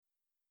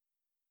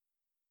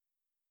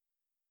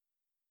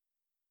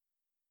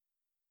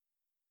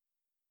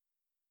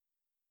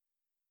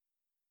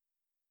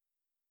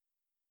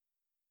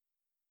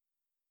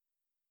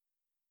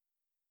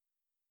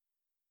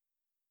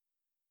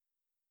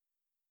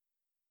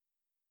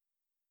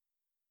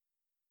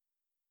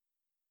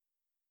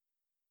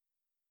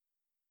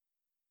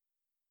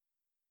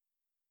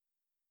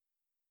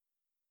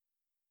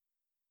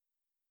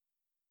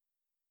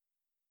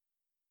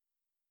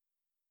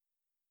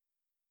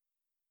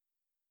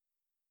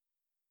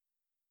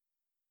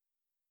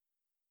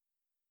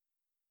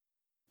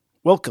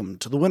Welcome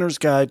to the Winner's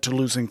Guide to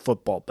Losing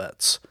Football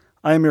Bets.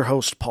 I am your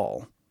host,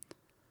 Paul.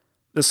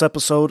 This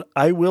episode,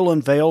 I will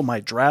unveil my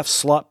draft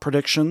slot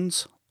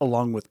predictions,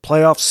 along with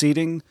playoff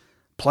seeding,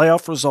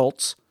 playoff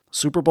results,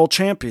 Super Bowl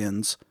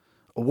champions,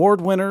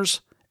 award winners,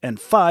 and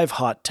 5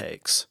 hot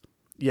takes.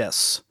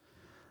 Yes,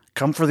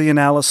 come for the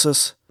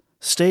analysis,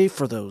 stay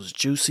for those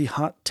juicy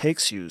hot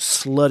takes, you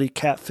slutty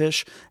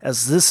catfish,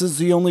 as this is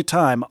the only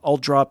time I'll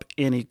drop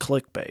any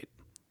clickbait.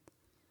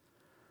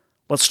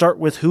 Let's start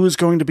with who is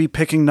going to be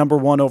picking number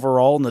 1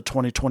 overall in the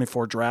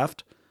 2024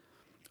 draft.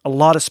 A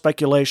lot of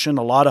speculation,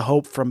 a lot of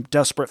hope from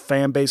desperate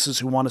fan bases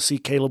who want to see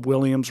Caleb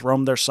Williams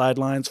roam their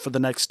sidelines for the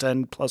next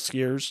 10 plus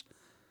years.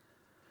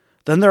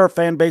 Then there are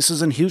fan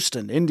bases in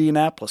Houston,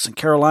 Indianapolis, and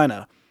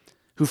Carolina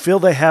who feel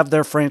they have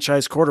their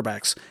franchise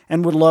quarterbacks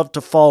and would love to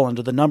fall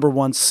into the number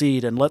 1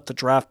 seed and let the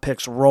draft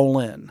picks roll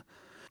in.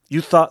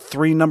 You thought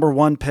 3 number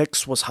 1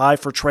 picks was high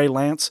for Trey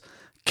Lance?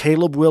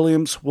 Caleb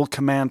Williams will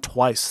command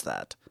twice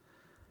that.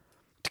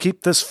 To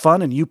keep this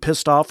fun and you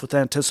pissed off with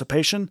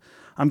anticipation,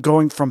 I'm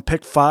going from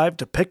pick 5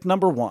 to pick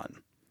number 1.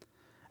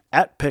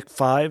 At pick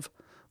 5,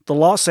 the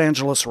Los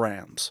Angeles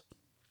Rams.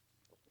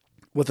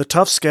 With a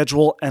tough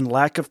schedule and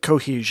lack of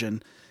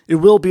cohesion, it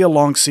will be a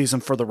long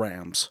season for the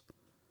Rams.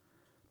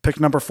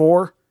 Pick number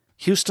 4,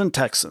 Houston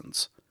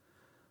Texans.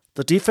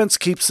 The defense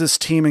keeps this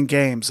team in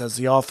games as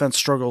the offense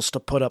struggles to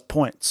put up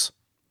points.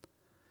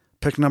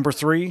 Pick number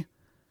 3,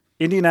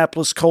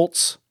 Indianapolis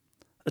Colts.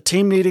 A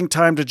team needing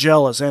time to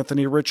gel as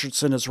Anthony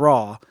Richardson is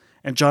raw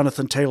and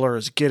Jonathan Taylor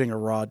is getting a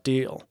raw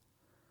deal.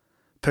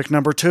 Pick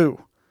number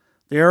 2,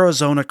 the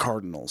Arizona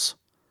Cardinals.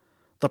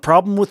 The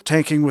problem with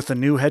tanking with a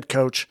new head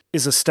coach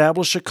is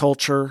establish a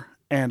culture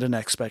and an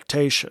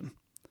expectation.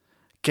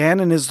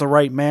 Gannon is the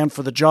right man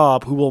for the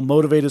job who will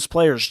motivate his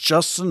players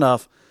just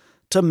enough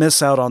to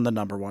miss out on the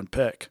number 1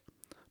 pick.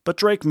 But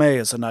Drake May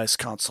is a nice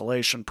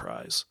consolation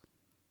prize.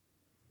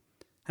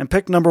 And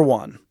pick number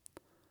 1,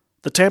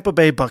 the Tampa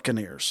Bay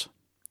Buccaneers.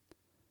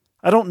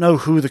 I don't know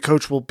who the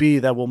coach will be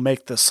that will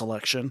make this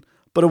selection,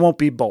 but it won't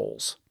be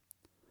Bowles.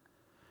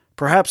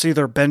 Perhaps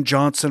either Ben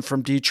Johnson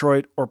from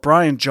Detroit or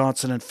Brian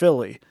Johnson in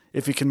Philly,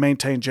 if he can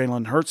maintain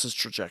Jalen Hurts'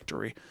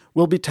 trajectory,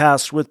 will be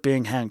tasked with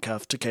being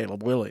handcuffed to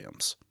Caleb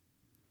Williams.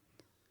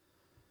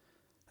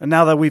 And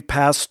now that we've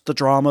passed the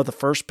drama of the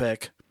first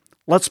pick,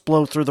 let's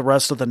blow through the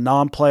rest of the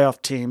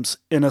non-playoff teams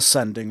in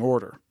ascending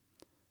order.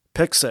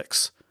 Pick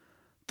 6,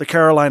 the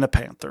Carolina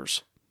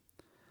Panthers.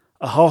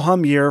 A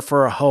ho-hum year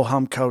for a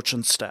ho-hum coach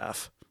and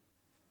staff.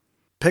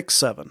 Pick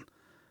 7,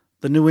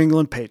 the New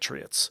England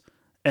Patriots,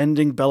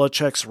 ending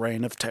Belichick's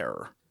reign of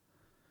terror.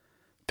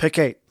 Pick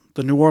 8,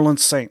 the New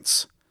Orleans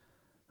Saints.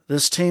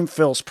 This team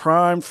feels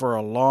primed for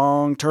a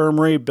long-term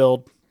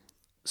rebuild.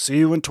 See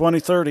you in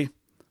 2030.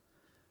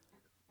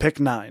 Pick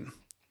 9,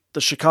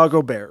 the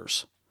Chicago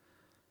Bears.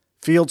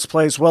 Fields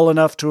plays well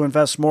enough to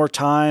invest more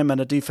time and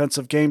a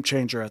defensive game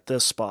changer at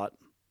this spot.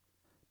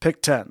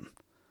 Pick 10,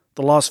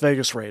 the Las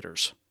Vegas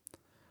Raiders.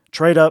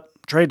 Trade up,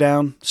 trade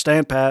down,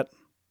 stand pat.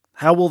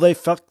 How will they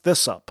fuck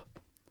this up?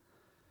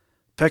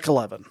 Pick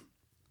 11,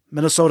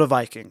 Minnesota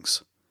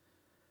Vikings.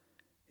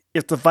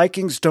 If the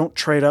Vikings don't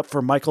trade up for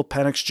Michael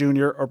Penix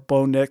Jr. or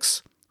Bo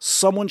Nix,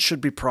 someone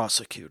should be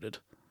prosecuted.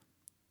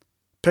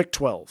 Pick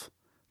 12,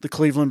 the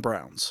Cleveland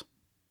Browns.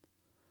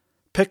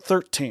 Pick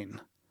 13,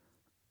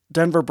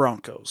 Denver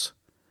Broncos.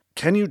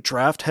 Can you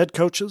draft head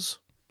coaches?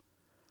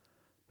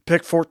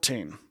 Pick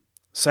 14,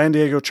 San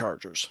Diego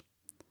Chargers.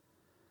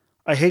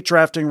 I hate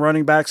drafting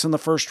running backs in the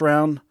first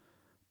round,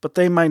 but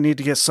they might need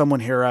to get someone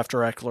here after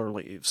Eckler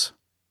leaves.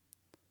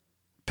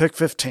 Pick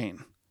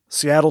 15,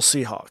 Seattle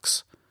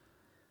Seahawks.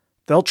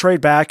 They'll trade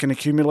back and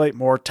accumulate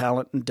more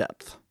talent and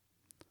depth.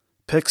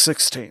 Pick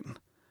 16,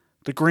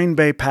 the Green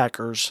Bay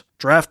Packers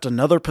draft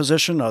another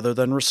position other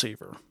than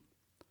receiver.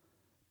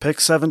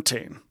 Pick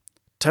 17,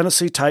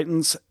 Tennessee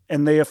Titans,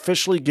 and they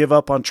officially give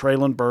up on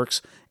Treylon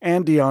Burks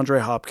and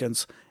DeAndre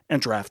Hopkins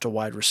and draft a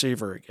wide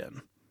receiver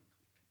again.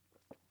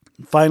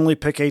 Finally,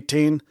 pick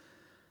 18,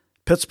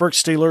 Pittsburgh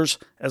Steelers,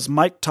 as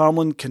Mike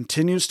Tomlin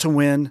continues to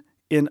win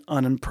in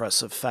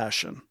unimpressive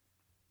fashion.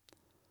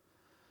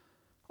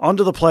 On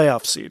to the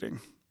playoff seeding.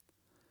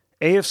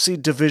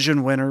 AFC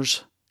division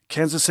winners,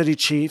 Kansas City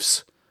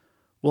Chiefs,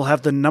 will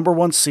have the number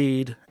 1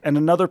 seed and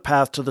another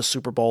path to the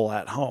Super Bowl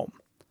at home.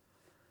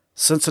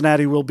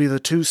 Cincinnati will be the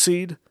 2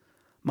 seed,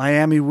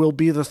 Miami will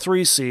be the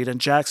 3 seed,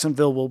 and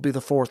Jacksonville will be the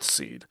 4th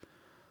seed.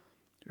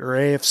 Your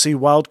AFC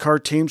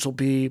wildcard teams will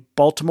be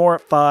Baltimore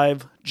at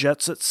 5,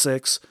 Jets at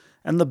 6,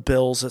 and the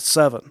Bills at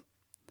 7.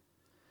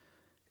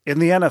 In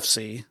the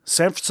NFC,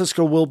 San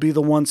Francisco will be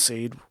the 1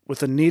 seed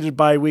with a needed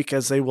bye week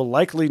as they will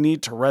likely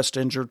need to rest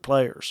injured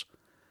players.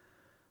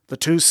 The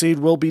 2 seed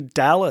will be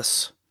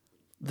Dallas,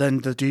 then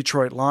the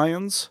Detroit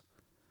Lions,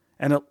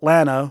 and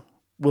Atlanta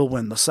will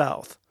win the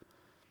South.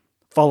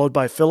 Followed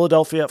by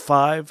Philadelphia at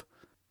 5,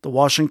 the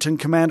Washington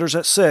Commanders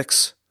at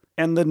 6,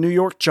 and the New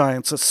York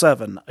Giants at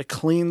 7, a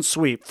clean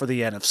sweep for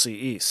the NFC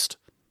East.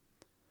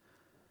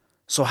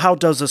 So how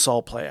does this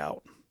all play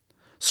out?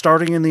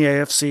 Starting in the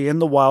AFC in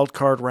the wild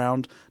card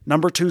round,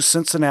 number 2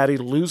 Cincinnati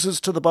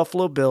loses to the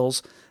Buffalo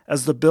Bills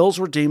as the Bills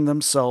redeem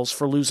themselves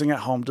for losing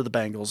at home to the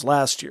Bengals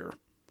last year.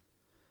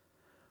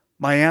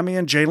 Miami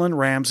and Jalen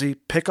Ramsey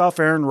pick off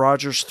Aaron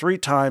Rodgers 3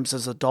 times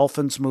as the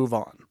Dolphins move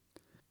on.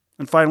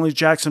 And finally,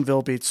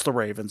 Jacksonville beats the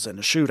Ravens in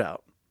a shootout.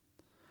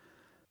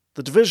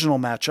 The divisional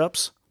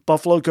matchups,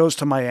 Buffalo goes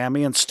to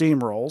Miami and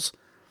steamrolls,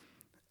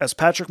 as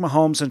Patrick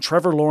Mahomes and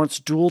Trevor Lawrence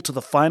duel to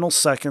the final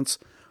seconds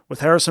with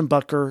Harrison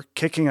Butker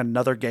kicking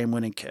another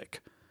game-winning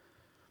kick.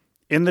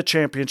 In the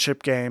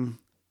championship game,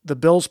 the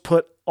Bills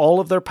put all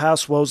of their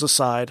past woes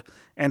aside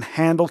and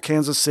handle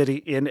Kansas City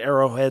in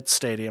Arrowhead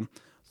Stadium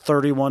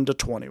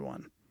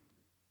 31-21.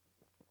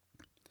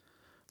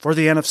 For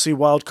the NFC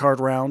wildcard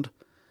round,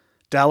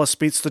 Dallas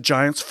beats the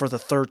Giants for the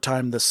 3rd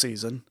time this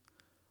season.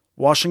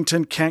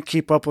 Washington can't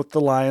keep up with the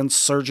Lions'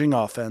 surging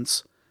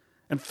offense,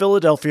 and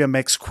Philadelphia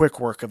makes quick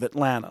work of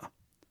Atlanta.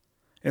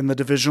 In the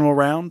divisional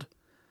round,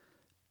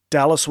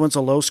 Dallas wins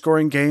a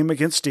low-scoring game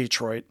against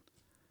Detroit.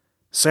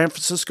 San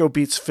Francisco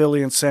beats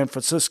Philly in San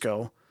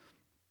Francisco,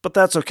 but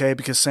that's okay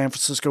because San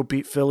Francisco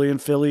beat Philly in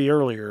Philly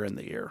earlier in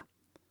the year.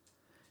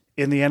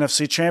 In the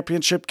NFC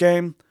Championship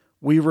game,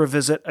 we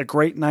revisit a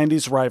great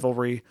 90s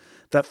rivalry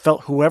that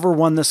felt whoever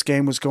won this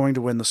game was going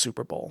to win the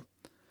Super Bowl.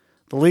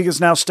 The league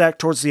is now stacked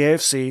towards the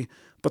AFC,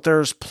 but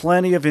there's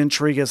plenty of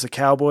intrigue as the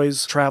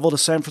Cowboys travel to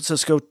San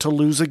Francisco to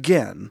lose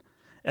again,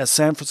 as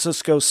San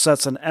Francisco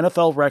sets an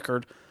NFL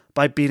record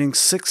by beating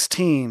 6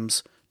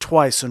 teams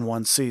twice in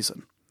one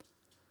season.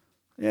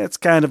 It's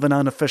kind of an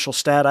unofficial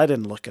stat, I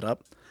didn't look it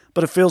up,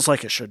 but it feels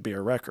like it should be a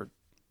record.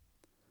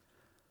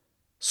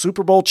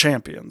 Super Bowl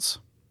champions.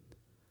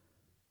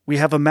 We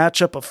have a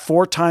matchup of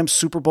 4-time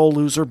Super Bowl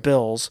loser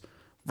Bills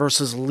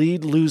versus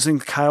lead-losing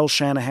Kyle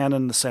Shanahan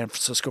and the San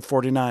Francisco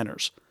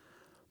 49ers.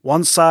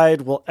 One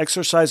side will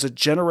exercise a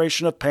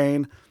generation of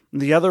pain, and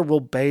the other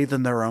will bathe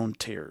in their own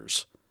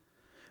tears.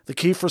 The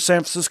key for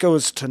San Francisco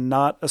is to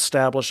not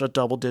establish a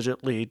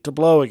double-digit lead to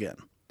blow again.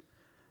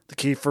 The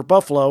key for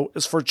Buffalo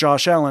is for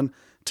Josh Allen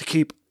to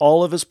keep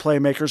all of his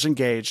playmakers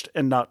engaged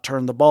and not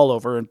turn the ball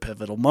over in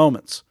pivotal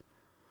moments.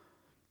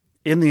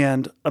 In the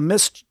end, a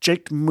missed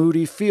Jake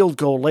Moody field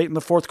goal late in the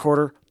fourth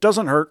quarter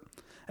doesn't hurt,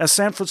 as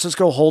San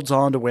Francisco holds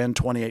on to win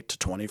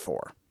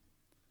 28-24.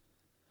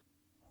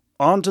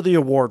 On to the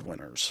award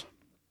winners.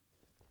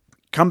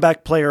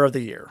 Comeback Player of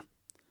the Year.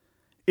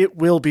 It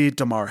will be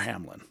Damar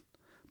Hamlin.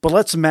 But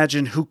let's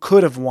imagine who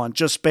could have won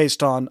just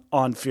based on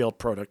on-field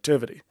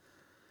productivity.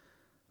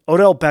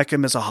 Odell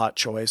Beckham is a hot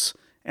choice,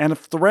 and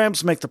if the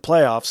Rams make the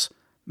playoffs,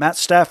 Matt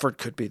Stafford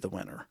could be the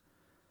winner.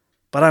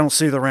 But I don't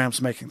see the Rams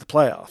making the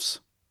playoffs.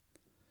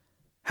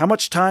 How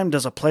much time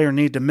does a player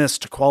need to miss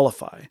to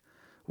qualify?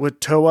 Would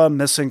Tua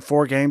missing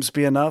 4 games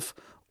be enough,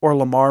 or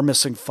Lamar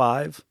missing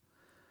 5?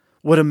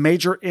 Would a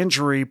major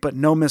injury but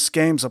no missed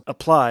games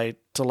apply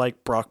to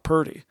like Brock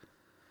Purdy?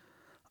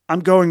 I'm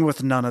going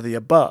with none of the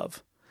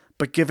above,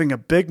 but giving a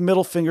big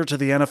middle finger to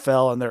the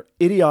NFL and their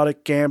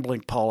idiotic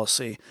gambling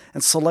policy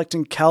and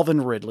selecting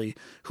Calvin Ridley,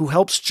 who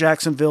helps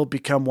Jacksonville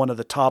become one of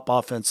the top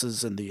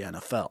offenses in the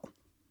NFL.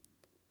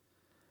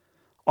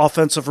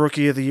 Offensive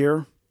Rookie of the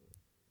Year.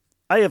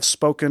 I have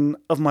spoken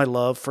of my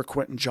love for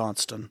Quentin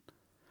Johnston,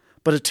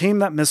 but a team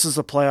that misses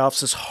the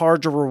playoffs is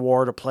hard to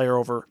reward a player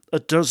over a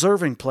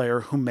deserving player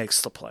who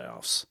makes the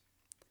playoffs.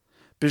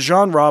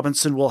 Bijan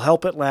Robinson will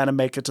help Atlanta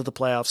make it to the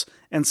playoffs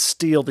and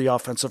steal the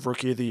Offensive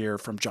Rookie of the Year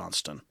from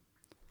Johnston.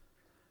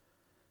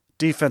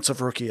 Defensive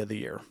Rookie of the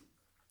Year.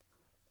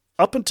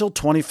 Up until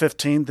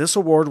 2015, this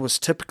award was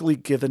typically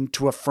given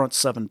to a front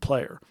 7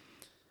 player.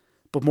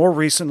 But more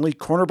recently,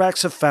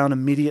 cornerbacks have found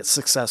immediate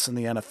success in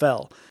the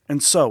NFL.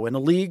 And so, in a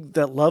league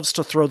that loves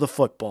to throw the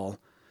football,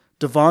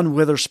 Devon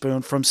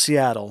Witherspoon from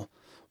Seattle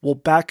will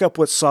back up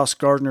what Sauce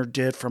Gardner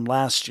did from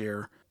last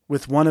year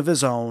with one of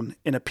his own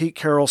in a Pete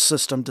Carroll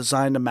system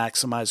designed to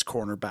maximize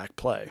cornerback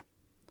play.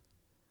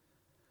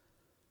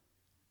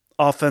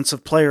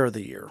 Offensive Player of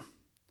the Year.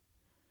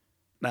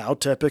 Now,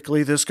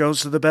 typically this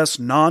goes to the best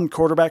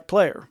non-quarterback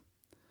player.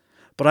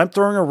 But I'm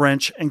throwing a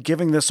wrench and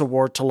giving this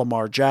award to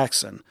Lamar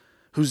Jackson,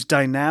 whose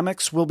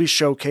dynamics will be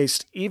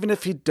showcased even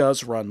if he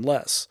does run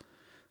less.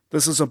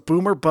 This is a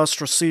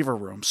boomer-bust receiver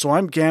room, so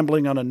I'm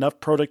gambling on enough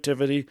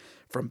productivity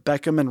from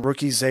Beckham and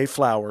rookie Zay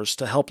Flowers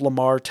to help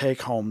Lamar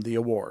take home the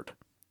award.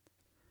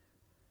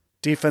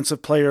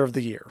 Defensive Player of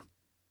the Year.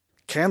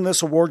 Can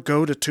this award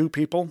go to 2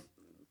 people?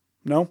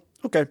 No?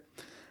 Okay.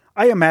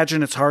 I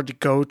imagine it's hard to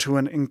go to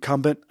an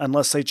incumbent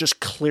unless they just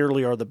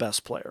clearly are the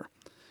best player.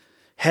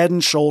 Head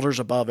and shoulders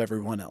above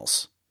everyone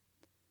else.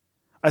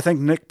 I think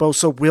Nick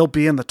Bosa will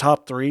be in the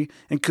top 3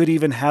 and could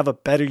even have a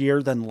better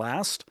year than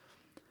last.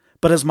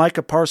 But as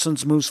Micah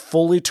Parsons moves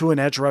fully to an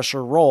edge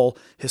rusher role,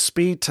 his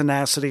speed,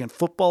 tenacity, and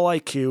football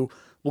IQ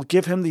will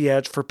give him the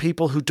edge for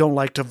people who don't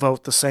like to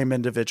vote the same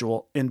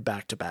individual in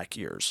back-to-back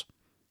years.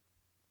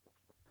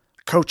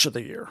 Coach of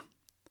the Year.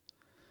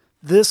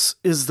 This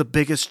is the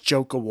biggest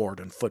joke award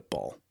in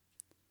football.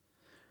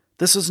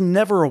 This is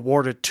never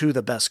awarded to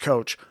the best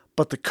coach,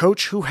 but the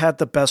coach who had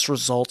the best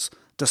results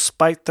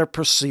despite their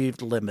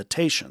perceived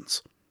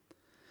limitations.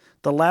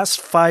 The last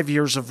 5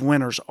 years of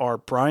winners are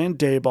Brian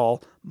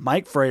Daboll,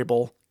 Mike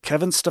Vrabel,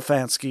 Kevin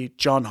Stefanski,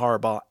 John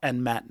Harbaugh,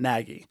 and Matt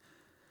Nagy.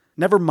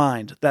 Never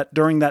mind that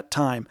during that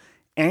time,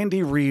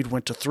 Andy Reid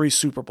went to 3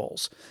 Super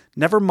Bowls.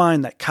 Never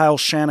mind that Kyle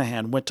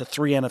Shanahan went to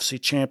 3 NFC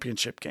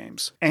Championship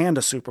games and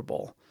a Super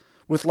Bowl,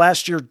 with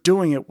last year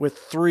doing it with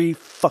 3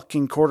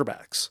 fucking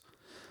quarterbacks.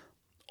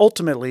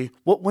 Ultimately,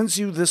 what wins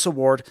you this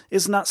award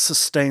is not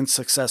sustained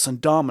success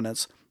and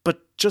dominance,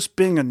 but just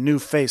being a new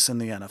face in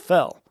the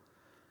NFL.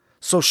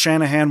 So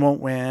Shanahan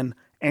won't win,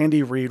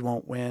 Andy Reid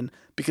won't win,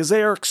 because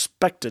they are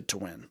expected to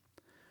win.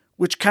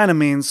 Which kind of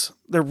means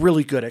they're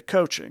really good at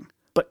coaching.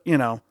 But,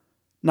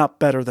 not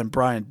better than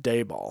Brian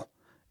Daboll.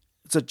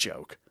 It's a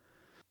joke.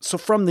 So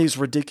from these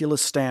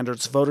ridiculous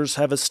standards voters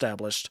have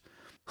established,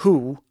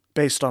 who,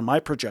 based on my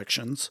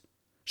projections,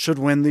 should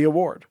win the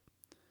award.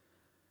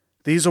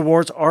 These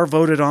awards are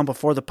voted on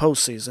before the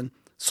postseason,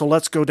 so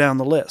let's go down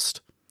the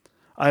list.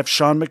 I have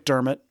Sean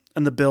McDermott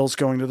and the Bills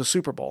going to the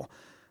Super Bowl,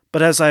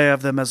 but as I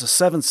have them as a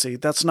 7th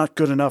seed, that's not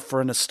good enough for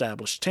an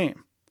established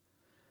team.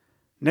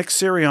 Nick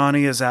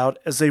Sirianni is out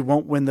as they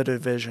won't win the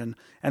division,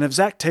 and if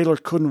Zach Taylor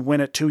couldn't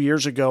win it 2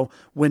 years ago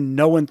when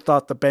no one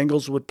thought the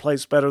Bengals would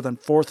place better than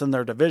 4th in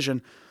their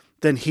division,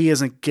 then he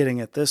isn't getting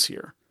it this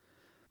year.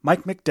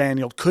 Mike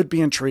McDaniel could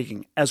be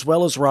intriguing, as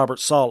well as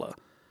Robert Saleh.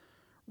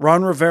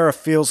 Ron Rivera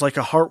feels like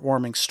a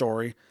heartwarming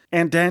story,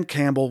 and Dan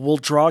Campbell will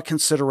draw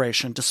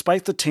consideration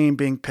despite the team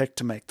being picked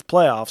to make the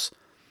playoffs.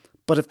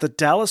 But if the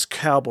Dallas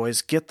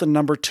Cowboys get the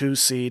number 2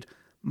 seed,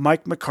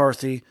 Mike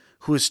McCarthy,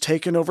 who has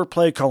taken over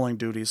play calling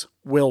duties,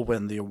 will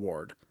win the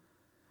award.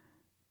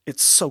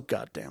 It's so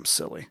goddamn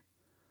silly.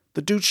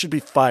 The dude should be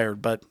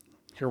fired, but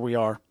here we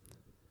are.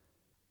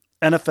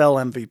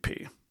 NFL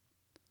MVP.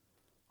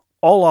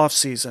 All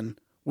offseason,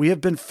 we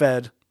have been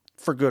fed,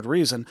 for good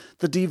reason,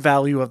 the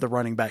devalue of the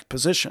running back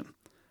position.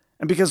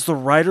 And because the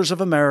writers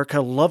of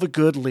America love a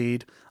good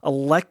lead,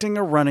 electing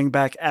a running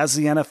back as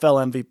the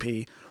NFL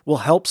MVP will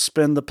help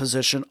spin the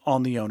position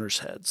on the owners'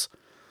 heads.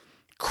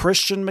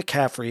 Christian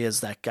McCaffrey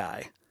is that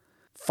guy.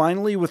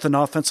 Finally, with an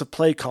offensive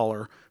play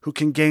caller who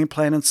can game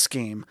plan and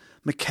scheme,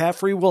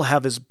 McCaffrey will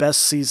have his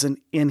best season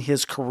in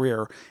his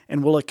career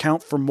and will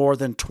account for more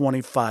than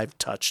 25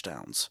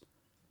 touchdowns.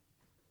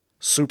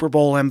 Super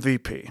Bowl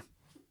MVP.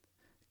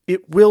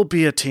 It will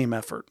be a team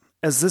effort,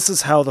 as this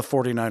is how the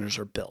 49ers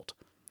are built.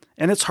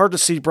 And it's hard to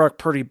see Brock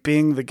Purdy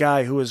being the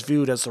guy who is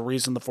viewed as the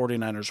reason the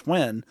 49ers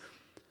win.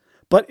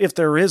 But if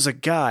there is a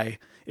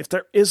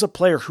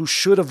player who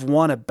should have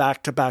won a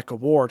back-to-back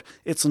award,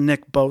 it's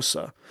Nick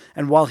Bosa.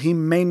 And while he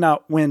may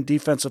not win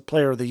Defensive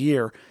Player of the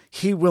Year,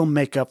 he will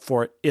make up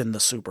for it in the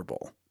Super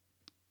Bowl.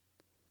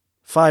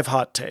 5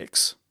 hot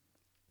takes.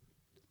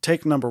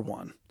 Take number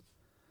 1.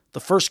 The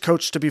first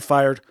coach to be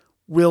fired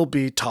will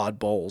be Todd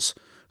Bowles,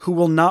 who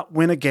will not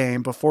win a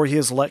game before he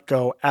is let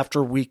go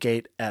after Week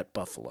 8 at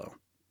Buffalo.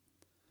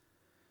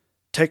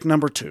 Take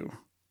number 2.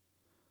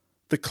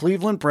 The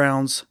Cleveland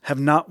Browns have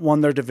not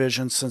won their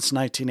division since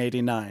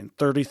 1989,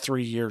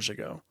 33 years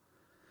ago.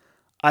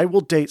 I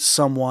will date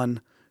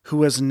someone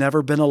who has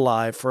never been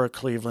alive for a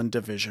Cleveland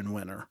division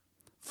winner.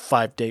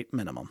 5-date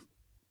minimum.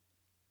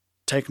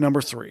 Take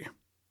number 3.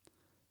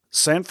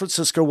 San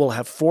Francisco will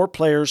have 4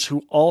 players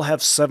who all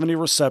have 70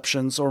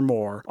 receptions or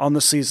more on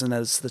the season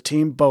as the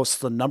team boasts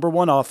the number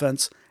 1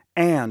 offense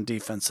and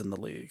defense in the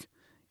league.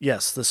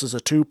 Yes, this is a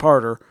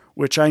 2-parter,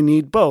 which I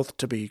need both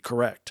to be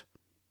correct.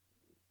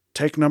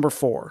 Take number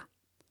 4.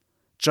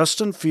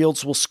 Justin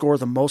Fields will score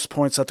the most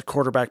points at the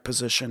quarterback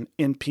position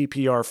in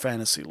PPR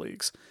fantasy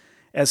leagues,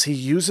 as he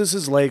uses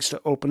his legs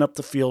to open up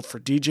the field for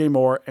DJ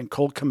Moore and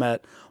Cole Kmet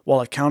while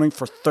accounting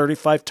for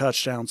 35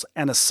 touchdowns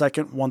and a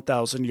second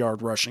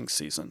 1,000-yard rushing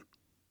season.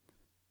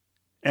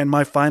 And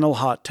my final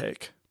hot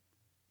take.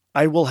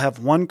 I will have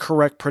 1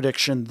 correct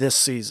prediction this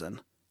season.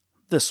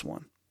 This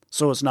one,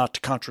 so as not to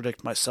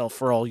contradict myself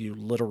for all you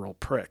literal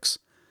pricks.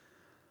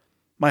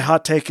 My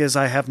hot take is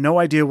I have no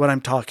idea what I'm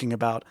talking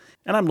about,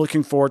 and I'm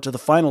looking forward to the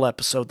final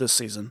episode this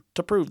season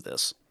to prove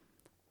this.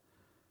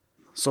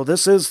 So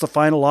this is the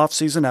final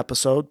off-season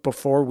episode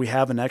before we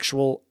have an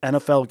actual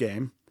NFL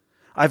game.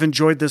 I've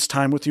enjoyed this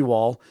time with you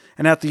all,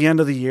 and at the end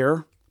of the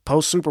year,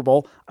 post-Super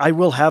Bowl, I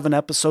will have an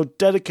episode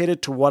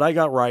dedicated to what I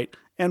got right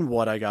and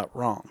what I got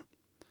wrong.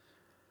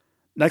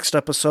 Next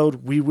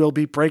episode, we will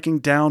be breaking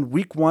down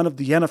Week 1 of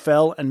the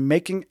NFL and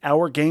making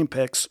our game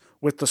picks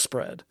with the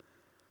spread.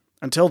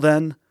 Until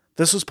then,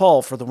 this is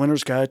Paul for the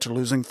Winner's Guide to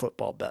Losing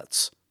Football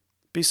Bets.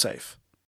 Be safe.